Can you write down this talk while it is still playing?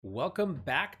Welcome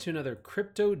back to another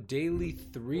Crypto Daily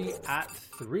 3 at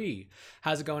 3.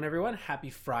 How's it going, everyone? Happy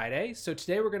Friday. So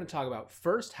today we're going to talk about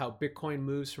first how Bitcoin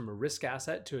moves from a risk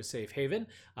asset to a safe haven,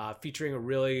 featuring a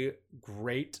really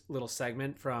great little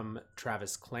segment from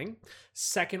Travis Kling.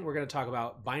 Second, we're going to talk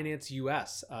about Binance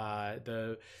US,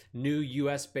 the new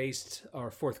US-based,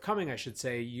 or forthcoming, I should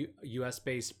say,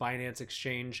 US-based Binance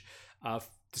exchange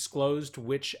disclosed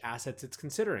which assets it's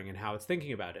considering and how it's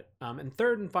thinking about it. And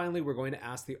third and finally, we're going to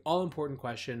ask the all-important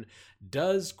question,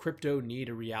 does crypto need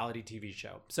a reality TV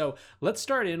show? So let's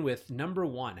start in with number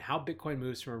one, how Bitcoin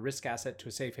moves from a risk asset to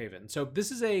a safe haven. So this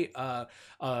is a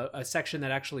section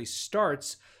that actually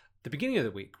starts the beginning of the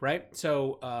week, right?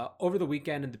 So over the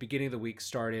weekend and the beginning of the week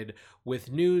started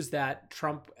with news that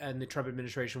Trump and the Trump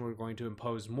administration were going to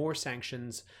impose more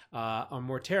sanctions, or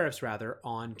more tariffs rather,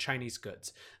 on Chinese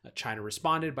goods. China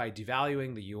responded by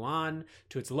devaluing the yuan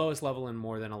to its lowest level in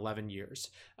more than 11 years.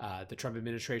 The Trump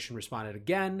administration responded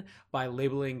again by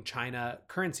labeling China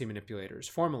currency manipulators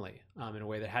formally, in a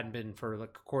way that hadn't been for like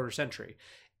a quarter century.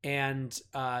 And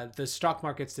the stock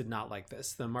markets did not like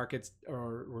this. The markets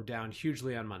were down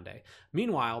hugely on Monday.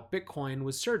 Meanwhile, Bitcoin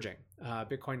was surging.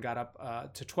 Bitcoin got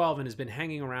up to 12 and has been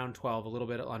hanging around 12, a little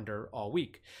bit under all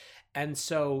week. And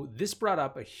so this brought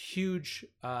up a huge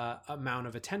amount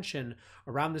of attention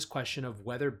around this question of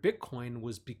whether Bitcoin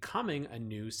was becoming a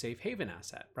new safe haven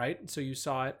asset, right? So you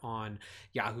saw it on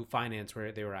Yahoo Finance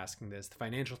where they were asking this. The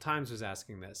Financial Times was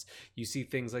asking this. You see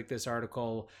things like this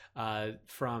article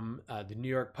from the New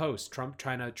York Post,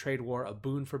 Trump-China trade war, a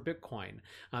boon for Bitcoin.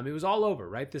 It was all over,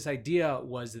 right? This idea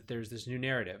was that there's this new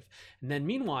narrative. And then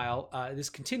meanwhile, this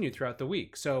continued throughout the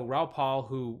week. So Raoul Pal,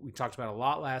 who we talked about a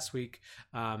lot last week,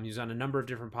 he was on a number of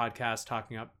different podcasts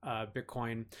talking up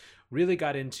Bitcoin, really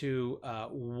got into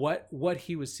what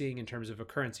he was seeing in terms of a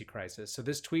currency crisis. So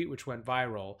this tweet, which went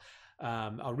viral,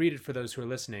 I'll read it for those who are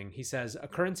listening. He says, "A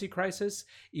currency crisis,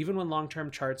 even when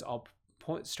long-term charts all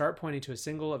start pointing to a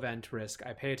single event risk,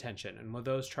 I pay attention. And when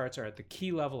those charts are at the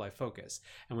key level, I focus.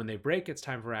 And when they break, it's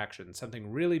time for action.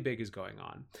 Something really big is going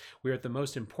on. We are at the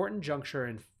most important juncture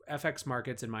in FX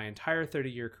markets in my entire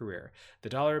 30-year career. The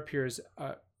dollar appears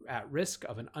at risk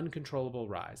of an uncontrollable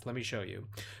rise. Let me show you."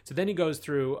 So then he goes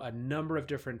through a number of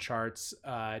different charts,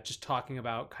 just talking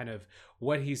about kind of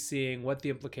what he's seeing, what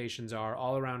the implications are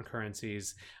all around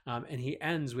currencies. And he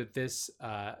ends with this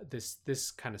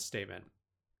kind of statement.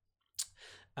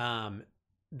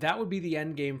 That would be the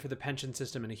end game for the pension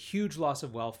system and a huge loss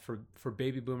of wealth for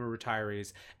baby boomer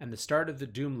retirees and the start of the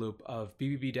doom loop of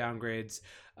BBB downgrades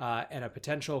and a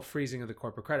potential freezing of the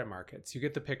corporate credit markets. You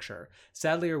get the picture.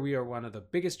 Sadly, we are one of the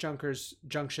biggest junctures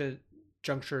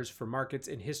for markets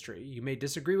in history. You may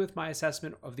disagree with my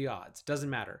assessment of the odds. Doesn't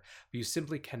matter. But you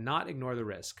simply cannot ignore the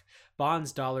risk.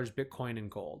 Bonds, dollars, Bitcoin, and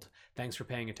gold. Thanks for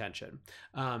paying attention.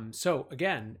 So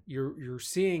again, you're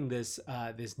seeing this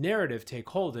narrative take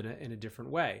hold in a different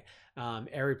way.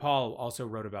 Ari Paul also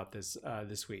wrote about this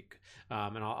this week,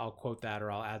 and I'll quote that, or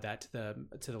I'll add that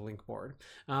to the link board.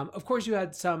 Of course, you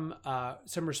had some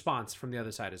response from the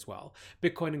other side as well.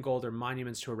 Bitcoin and gold are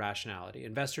monuments to irrationality.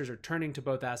 Investors are turning to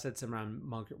both assets around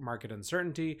market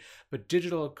uncertainty, but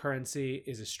digital currency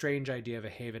is a strange idea of a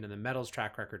haven, and the metals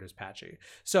track record is patchy.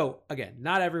 So again,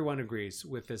 not everyone agrees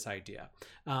with this idea.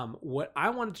 What I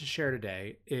wanted to share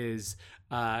today is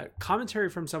commentary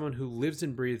from someone who lives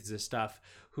and breathes this stuff,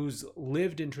 who's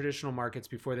lived in traditional markets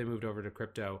before they moved over to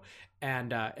crypto,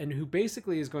 and who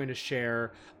basically is going to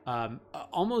share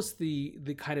almost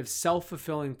the kind of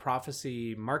self-fulfilling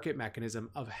prophecy market mechanism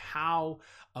of how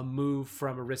a move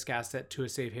from a risk asset to a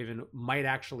safe haven might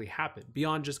actually happen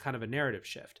beyond just kind of a narrative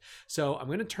shift. So I'm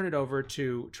going to turn it over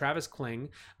to Travis Kling.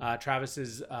 Travis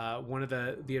is one of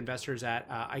the investors at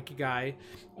Ikigai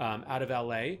out of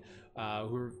LA.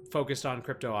 Who are focused on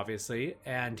crypto, obviously,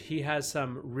 and he has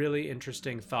some really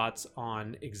interesting thoughts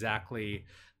on exactly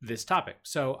this topic.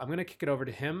 So I'm going to kick it over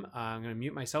to him. I'm going to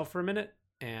mute myself for a minute,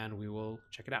 and we will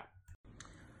check it out.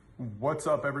 What's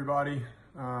up, everybody?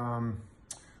 A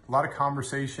lot of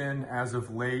conversation as of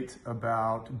late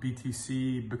about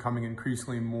BTC becoming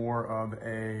increasingly more of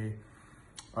a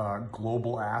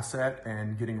global asset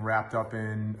and getting wrapped up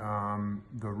in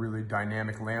the really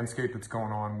dynamic landscape that's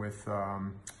going on with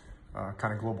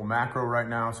kind of global macro right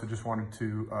now. So just wanted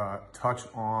to touch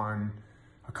on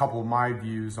a couple of my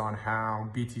views on how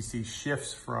BTC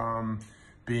shifts from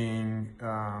being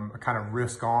a kind of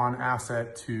risk-on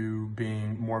asset to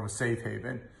being more of a safe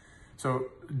haven. So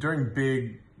during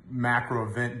big macro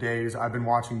event days, I've been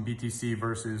watching BTC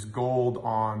versus gold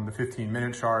on the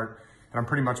 15-minute chart, and I'm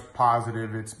pretty much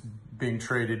positive it's being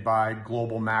traded by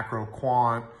global macro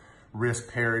quant,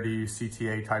 risk parity,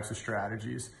 CTA types of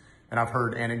strategies. and I've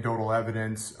heard anecdotal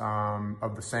evidence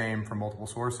of the same from multiple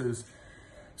sources.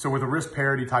 So with a risk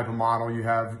parity type of model, you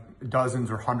have dozens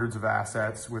or hundreds of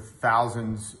assets with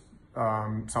thousands,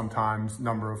 sometimes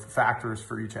number of factors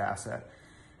for each asset.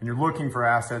 And you're looking for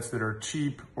assets that are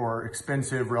cheap or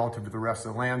expensive relative to the rest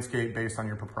of the landscape based on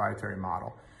your proprietary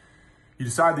model. You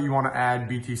decide that you want to add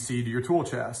BTC to your tool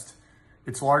chest.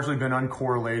 It's largely been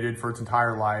uncorrelated for its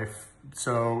entire life,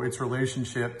 so its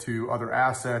relationship to other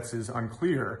assets is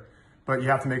unclear, but you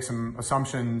have to make some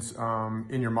assumptions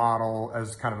in your model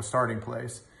as kind of a starting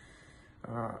place.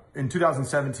 In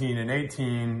 2017 and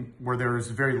 18, where there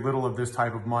was very little of this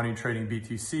type of money trading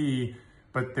BTC,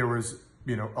 but there was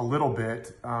a little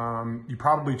bit, you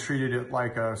probably treated it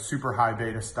like a super high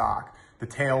beta stock, the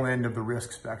tail end of the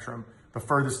risk spectrum, the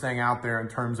furthest thing out there in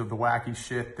terms of the wacky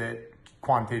shit that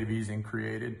quantitative easing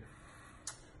created.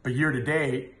 But year to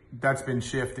date, that's been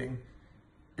shifting.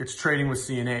 It's trading with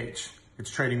CNH,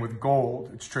 it's trading with gold,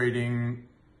 it's trading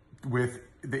with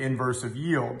the inverse of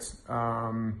yields.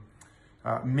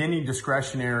 Many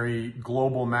discretionary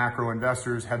global macro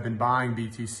investors have been buying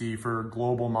BTC for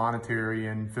global monetary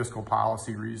and fiscal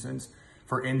policy reasons,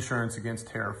 for insurance against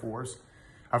tariff wars.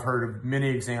 I've heard of many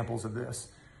examples of this.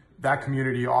 That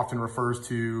community often refers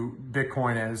to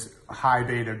Bitcoin as high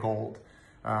beta gold.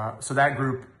 So that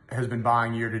group has been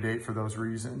buying year to date for those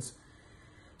reasons.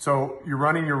 So you're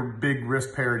running your big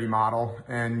risk parity model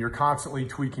and you're constantly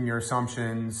tweaking your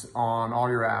assumptions on all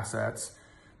your assets,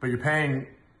 but you're paying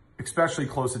especially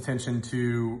close attention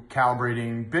to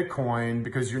calibrating Bitcoin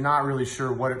because you're not really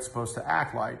sure what it's supposed to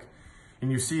act like.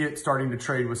 And you see it starting to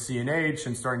trade with CNH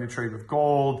and starting to trade with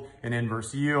gold and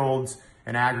inverse yields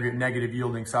and aggregate negative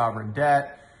yielding sovereign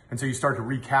debt. And so you start to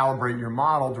recalibrate your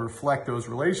model to reflect those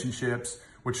relationships,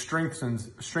 which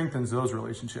strengthens those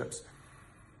relationships.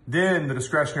 Then the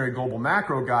discretionary global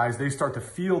macro guys, they start to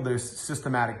feel this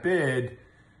systematic bid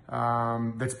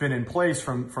that's been in place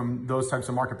from those types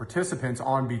of market participants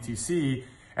on BTC,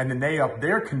 and then they up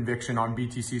their conviction on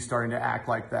BTC starting to act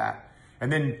like that.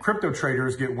 And then crypto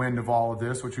traders get wind of all of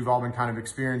this, which we've all been kind of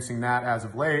experiencing that as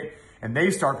of late, and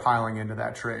they start piling into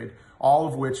that trade, all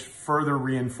of which further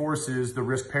reinforces the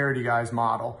risk parity guys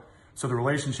model. So the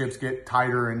relationships get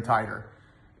tighter and tighter.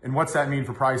 And what's that mean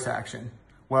for price action?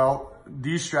 Well,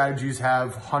 these strategies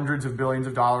have hundreds of billions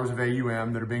of dollars of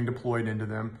AUM that are being deployed into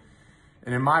them.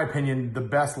 And in my opinion, the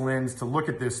best lens to look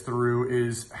at this through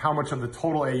is how much of the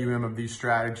total AUM of these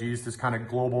strategies, this kind of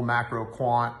global macro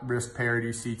quant risk parity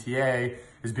CTA,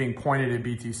 is being pointed at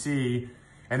BTC,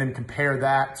 and then compare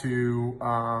that to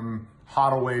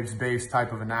HODL waves based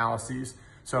type of analyses.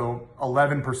 So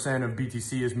 11% of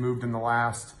BTC has moved in the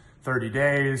last 30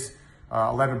 days,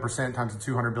 11% times a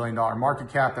 $200 billion market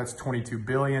cap, that's 22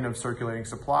 billion of circulating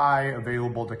supply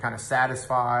available to kind of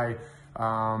satisfy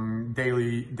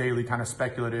daily kind of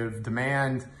speculative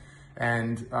demand.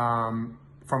 And from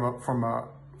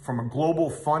a global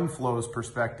fund flows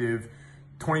perspective,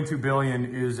 22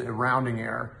 billion is a rounding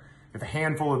error. If a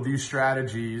handful of these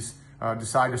strategies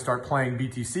decide to start playing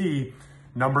BTC,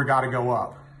 number got to go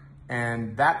up.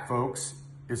 And that, folks,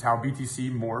 is how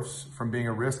BTC morphs from being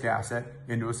a risk asset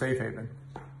into a safe haven.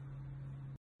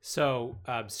 So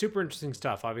super interesting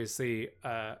stuff. Obviously,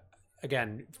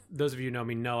 again, those of you who know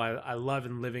me know I love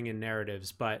and living in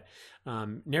narratives, but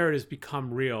narratives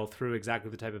become real through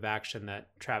exactly the type of action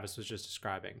that Travis was just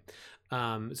describing.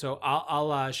 So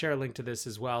I'll share a link to this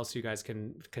as well, so you guys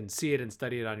can see it and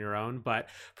study it on your own. But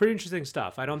pretty interesting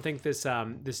stuff. I don't think this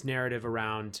this narrative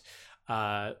around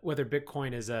whether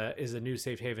Bitcoin is a new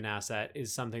safe haven asset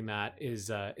is something that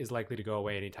is likely to go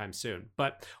away anytime soon.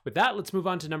 But with that, let's move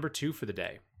on to number 2 for the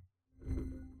day.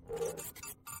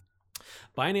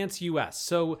 Binance US.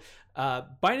 So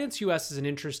Binance US is an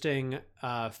interesting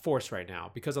force right now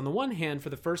because on the one hand, for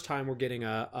the first time, we're getting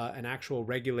an actual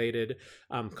regulated,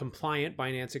 compliant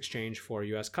Binance exchange for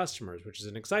US customers, which is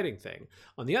an exciting thing.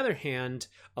 On the other hand,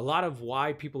 a lot of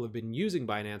why people have been using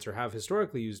Binance or have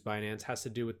historically used Binance has to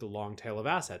do with the long tail of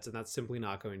assets, and that's simply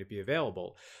not going to be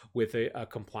available with a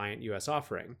compliant US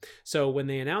offering. So when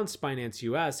they announced Binance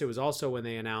US, it was also when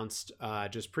they announced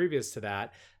just previous to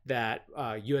that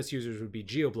US users would be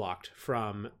geo-blocked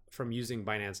from using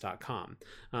Binance.com.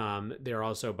 They're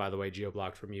also, by the way,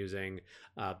 geo-blocked from using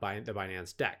the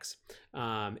Binance DEX.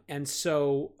 And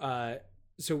so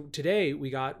today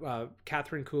we got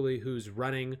Catherine Cooley, who's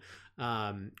running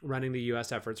the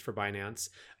US efforts for Binance,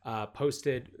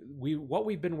 posted what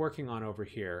we've been working on over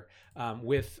here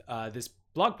with this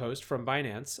blog post from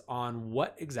Binance on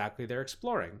what exactly they're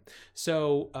exploring.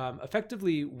 So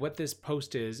effectively what this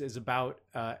post is about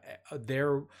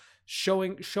their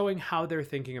showing how they're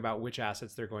thinking about which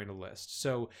assets they're going to list.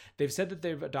 So they've said that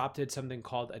they've adopted something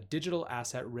called a digital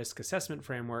asset risk assessment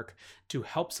framework to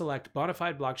help select bona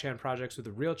fide blockchain projects with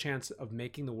a real chance of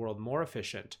making the world more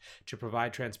efficient, to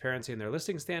provide transparency in their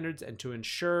listing standards, and to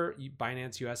ensure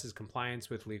Binance US's compliance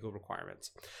with legal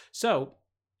requirements. So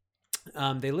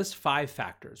they list 5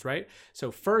 factors, right?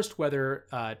 So first, whether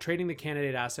trading the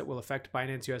candidate asset will affect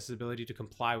Binance US's ability to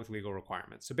comply with legal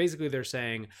requirements. So basically they're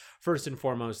saying, first and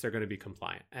foremost, they're going to be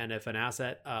compliant. And if an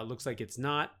asset looks like it's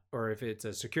not, or if it's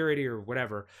a security or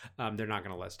whatever, they're not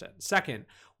going to list it. Second,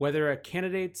 whether a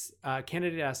candidate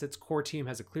asset's core team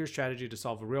has a clear strategy to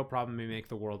solve a real problem and make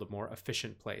the world a more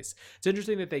efficient place. It's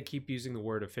interesting that they keep using the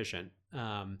word efficient.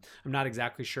 I'm not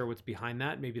exactly sure what's behind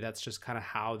that. Maybe that's just kind of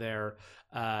how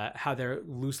they're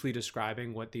loosely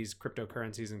describing what these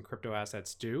cryptocurrencies and crypto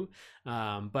assets do.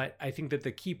 But I think that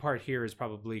the key part here is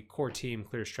probably core team,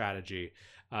 clear strategy,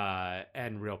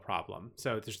 and real problem.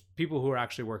 So there's people who are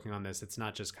actually working on this. It's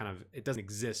not just it doesn't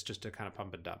exist just to kind of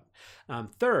pump and dump.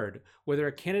 Third, whether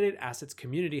a candidate assets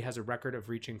community has a record of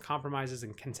reaching compromises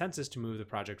and consensus to move the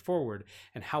project forward,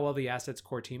 and how well the assets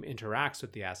core team interacts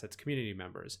with the assets community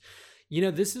members.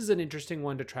 This is an interesting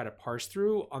one to try to parse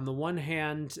through. On the one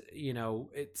hand,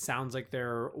 it sounds like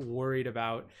they're worried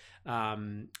about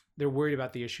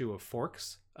the issue of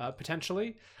forks,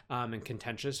 potentially, and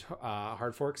contentious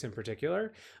hard forks in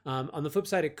particular. On the flip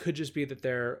side, it could just be that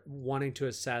they're wanting to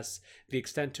assess the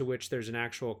extent to which there's an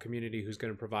actual community who's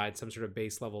going to provide some sort of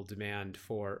base level demand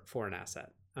for an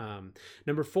asset.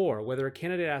 Number 4, whether a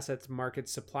candidate asset's market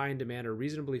supply and demand are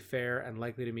reasonably fair and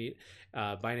likely to meet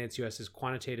Binance US's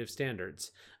quantitative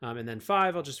standards. And then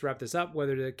 5, I'll just wrap this up,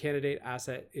 whether the candidate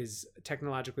asset is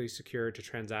technologically secure to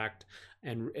transact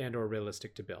and or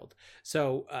realistic to build.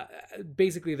 So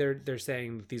basically they're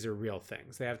saying that these are real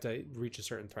things. They have to reach a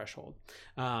certain threshold.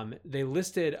 They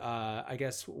listed, I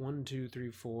guess, 1, 2, 3,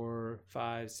 4,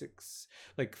 5, 6,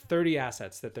 like 30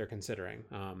 assets that they're considering.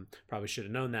 Probably should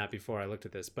have known that before I looked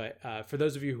at this. But for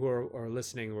those of you who are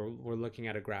listening, we're looking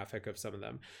at a graphic of some of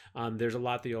them. There's a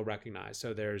lot that you'll recognize.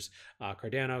 So there's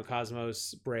Cardano,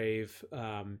 Cosmos, Brave,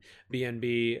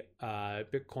 BNB,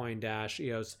 Bitcoin, Dash,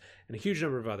 EOS, and a huge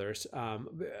number of others.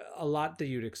 A lot that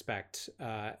you'd expect.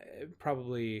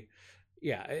 Probably,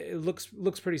 yeah, it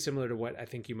looks pretty similar to what I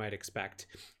think you might expect.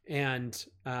 And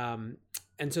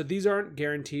so these aren't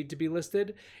guaranteed to be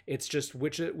listed. It's just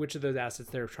which of those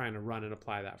assets they're trying to run and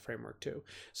apply that framework to.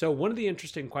 So one of the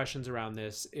interesting questions around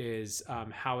this is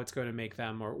how it's going to make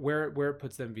them, or where it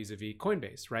puts them vis-a-vis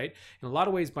Coinbase, right? In a lot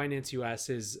of ways, Binance US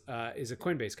is a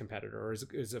Coinbase competitor, or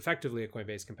is effectively a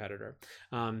Coinbase competitor.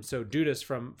 So Dudas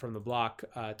from the block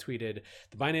tweeted,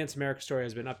 "The Binance America story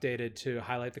has been updated to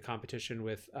highlight the competition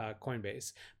with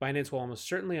Coinbase. Binance will almost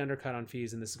certainly undercut on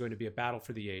fees, and this is going to be a battle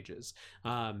for the ages."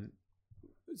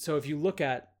 So if you look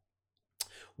at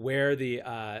where the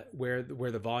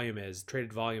volume is,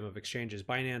 traded volume of exchanges,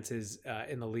 Binance is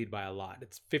in the lead by a lot.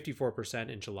 It's 54%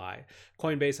 in July.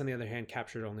 Coinbase, on the other hand,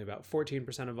 captured only about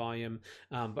 14% of volume.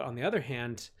 But on the other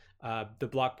hand, the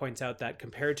block points out that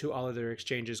compared to all other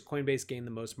exchanges, Coinbase gained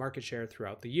the most market share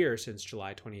throughout the year since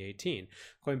July 2018.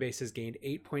 Coinbase has gained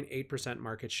 8.8%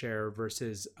 market share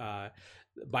versus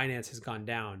Binance has gone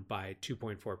down by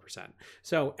 2.4%.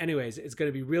 So anyways, it's going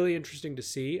to be really interesting to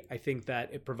see. I think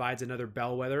that it provides another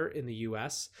bellwether in the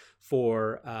US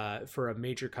for a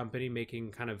major company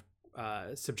making kind of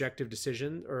subjective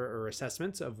decision or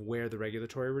assessments of where the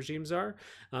regulatory regimes are.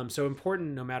 So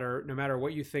important no matter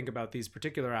what you think about these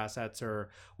particular assets or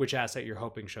which asset you're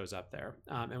hoping shows up there.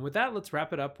 And with that, let's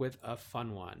wrap it up with a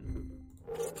fun one.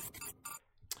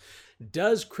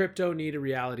 Does crypto need a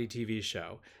reality TV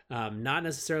show? Not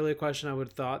necessarily a question I would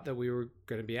have thought that we were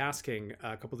going to be asking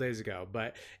a couple days ago,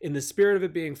 but in the spirit of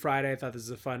it being Friday, I thought this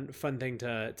is a fun thing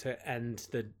to end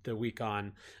the week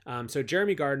on. So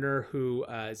Jeremy Gardner, who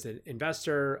is an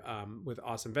investor with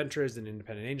Awesome Ventures, an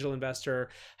independent angel investor,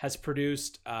 has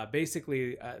produced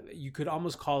basically, you could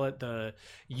almost call it the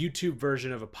YouTube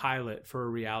version of a pilot for a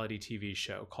reality TV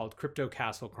show called Crypto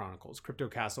Castle Chronicles. Crypto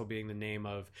Castle being the name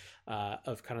of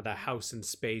kind of the house in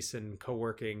space and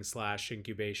co-working /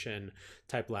 incubation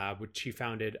type lab, which he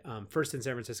founded first in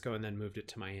San Francisco and then moved it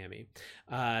to Miami.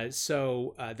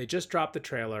 So they just dropped the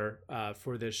trailer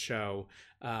for this show.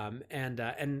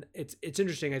 And it's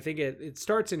interesting. I think it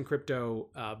starts in crypto,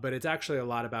 but it's actually a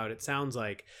lot about, it sounds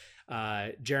like,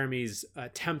 Jeremy's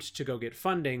attempt to go get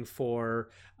funding for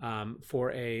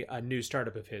a new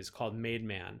startup of his called Made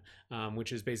Man,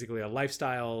 which is basically a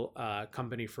lifestyle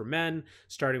company for men,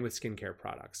 starting with skincare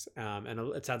products. And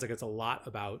it sounds like it's a lot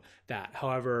about that.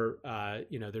 However,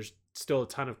 still a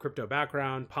ton of crypto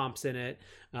background. Pomp's in it.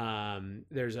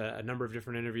 There's a number of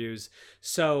different interviews.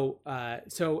 So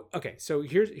okay. So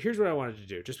here's what I wanted to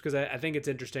do, just because I think it's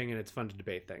interesting and it's fun to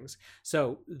debate things.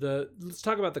 So let's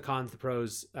talk about the cons, the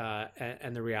pros,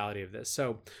 and the reality of this.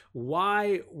 So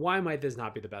why might this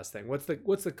not be the best thing? What's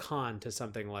the con to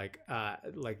something like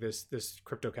this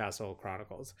Crypto Castle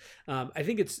Chronicles? I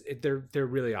think they're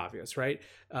really obvious, right?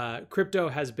 Crypto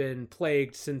has been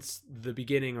plagued since the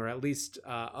beginning, or at least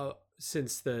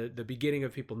since the beginning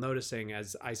of people noticing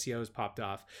as ICOs popped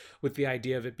off, with the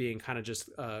idea of it being kind of just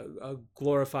a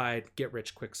glorified get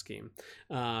rich quick scheme.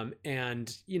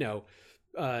 And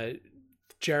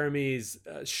Jeremy's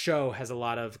show has a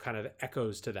lot of kind of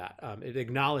echoes to that. It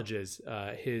acknowledges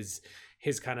his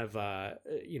kind of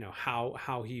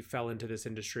how he fell into this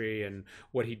industry and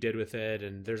what he did with it,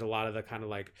 and there's a lot of the kind of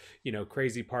like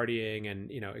crazy partying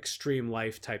and extreme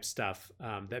life type stuff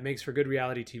that makes for good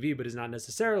reality TV, but is not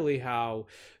necessarily how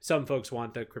some folks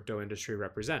want the crypto industry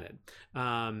represented.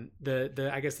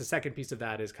 I guess the second piece of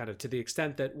that is kind of, to the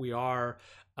extent that we are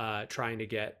trying to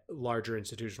get larger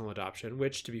institutional adoption,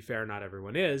 which, to be fair, not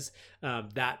everyone is,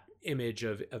 that image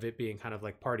of it being kind of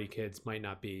like party kids might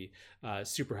not be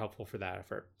super helpful for that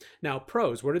effort. Now,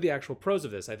 pros, what are the actual pros of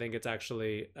this? I think it's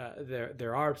actually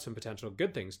there are some potential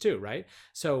good things too, right?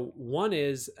 So one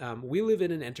is we live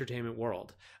in an entertainment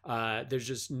world. There's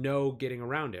just no getting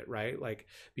around it, right? Like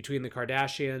between the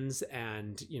Kardashians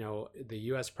and the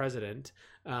US president,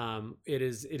 it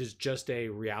is just a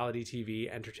reality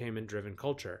TV entertainment driven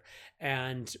culture.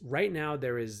 And right now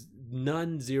there is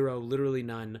literally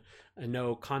none,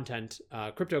 no content,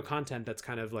 crypto content that's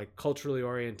kind of like culturally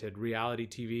oriented, reality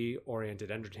TV oriented,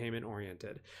 entertainment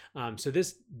oriented. So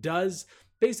this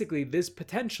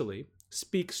potentially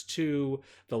speaks to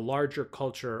the larger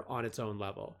culture on its own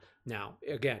level. Now,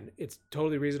 again, it's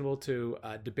totally reasonable to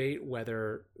debate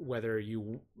whether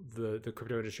the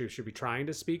crypto industry should be trying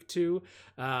to speak to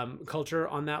culture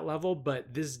on that level,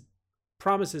 but this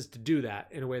promises to do that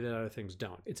in a way that other things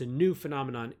don't. It's a new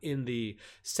phenomenon in the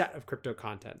set of crypto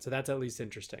content, so that's at least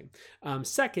interesting.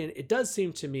 Second, it does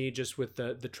seem to me, just with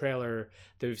the trailer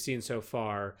that we've seen so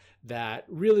far, that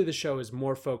really the show is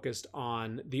more focused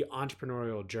on the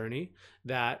entrepreneurial journey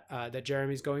that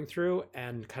Jeremy's going through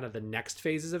and kind of the next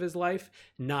phases of his life,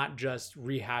 not just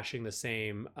rehashing the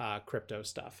same crypto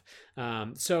stuff.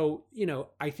 So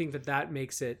I think that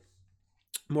makes it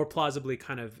more plausibly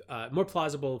more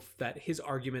plausible that his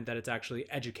argument that it's actually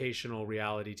educational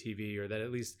reality TV, or that at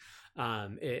least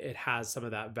it has some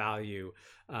of that value,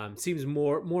 seems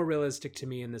more realistic to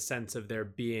me, in the sense of there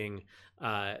being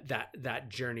that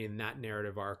journey and that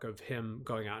narrative arc of him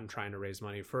going out and trying to raise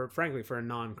money for a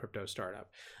non-crypto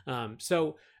startup.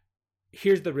 So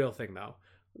here's the real thing though.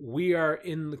 We are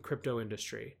in the crypto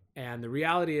industry, and the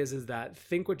reality is that,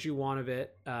 think what you want of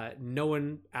it, no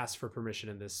one asks for permission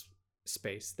in this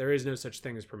space. There is no such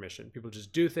thing as permission. People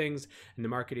just do things, and the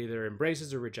market either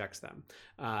embraces or rejects them.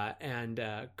 And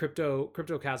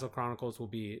Crypto Castle Chronicles will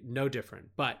be no different.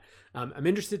 But I'm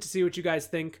interested to see what you guys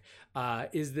think.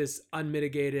 Is this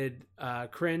unmitigated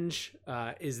cringe?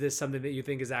 Is this something that you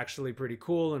think is actually pretty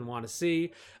cool and want to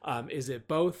see? Is it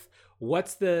both?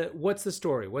 What's the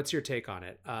story? What's your take on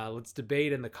it? Let's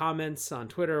debate in the comments on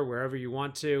Twitter, wherever you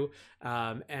want to.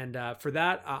 And for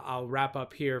that, I'll wrap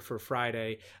up here for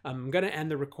Friday. I'm going to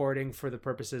end the recording for the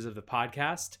purposes of the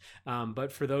podcast.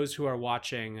 But for those who are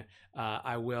watching,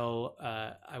 I will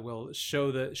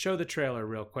show the trailer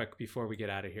real quick before we get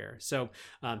out of here. So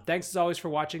thanks as always for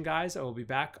watching, guys. I will be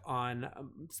back on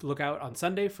lookout on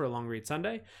Sunday for a long read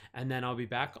Sunday, and then I'll be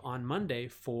back on Monday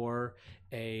for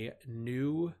a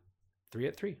new 3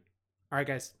 at 3. All right,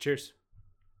 guys. Cheers.